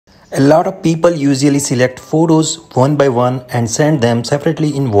A lot of people usually select photos one by one and send them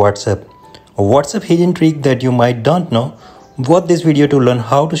separately in WhatsApp. A WhatsApp hidden trick that you might don't know. Watch this video to learn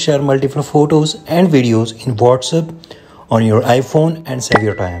how to share multiple photos and videos in WhatsApp on your iPhone and save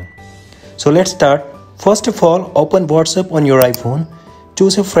your time. So let's start. First of all, open WhatsApp on your iPhone.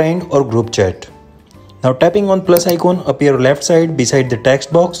 Choose a friend or group chat. Now tapping on plus icon appear left side beside the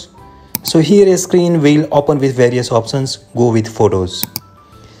text box. So here a screen will open with various options. Go with photos.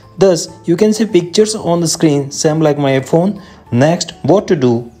 Thus, you can see pictures on the screen same like my iPhone. Next, what to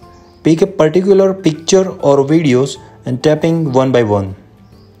do? Pick a particular picture or videos and tapping one by one.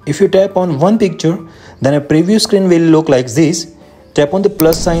 If you tap on one picture, then a preview screen will look like this. Tap on the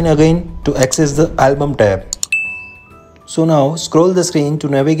plus sign again to access the album tab. So now scroll the screen to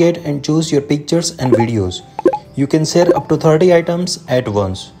navigate and choose your pictures and videos. You can share up to 30 items at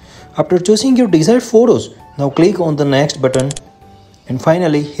once. After choosing your desired photos, now click on the next button and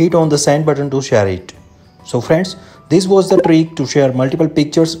finally hit on the send button to share it. So friends, this was the trick to share multiple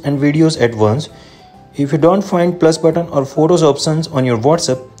pictures and videos at once. If you don't find plus button or photos options on your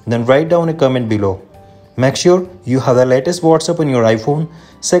WhatsApp, then write down a comment below. Make sure you have the latest WhatsApp on your iPhone.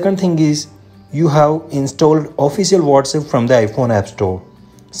 Second thing is you have installed official WhatsApp from the iPhone App Store.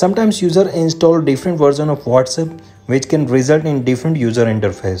 Sometimes user install different version of WhatsApp which can result in different user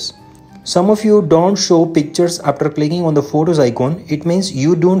interface. Some of you don't show pictures after clicking on the photos icon. It means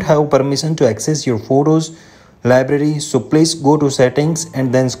you don't have permission to access your photos library. So please go to settings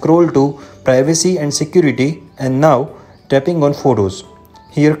and then scroll to privacy and security and now tapping on photos.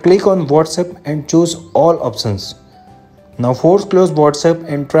 Here click on WhatsApp and choose all options. Now force close WhatsApp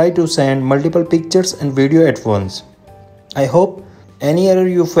and try to send multiple pictures and video at once. I hope any error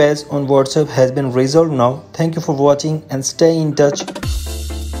you face on WhatsApp has been resolved now. Thank you for watching and stay in touch.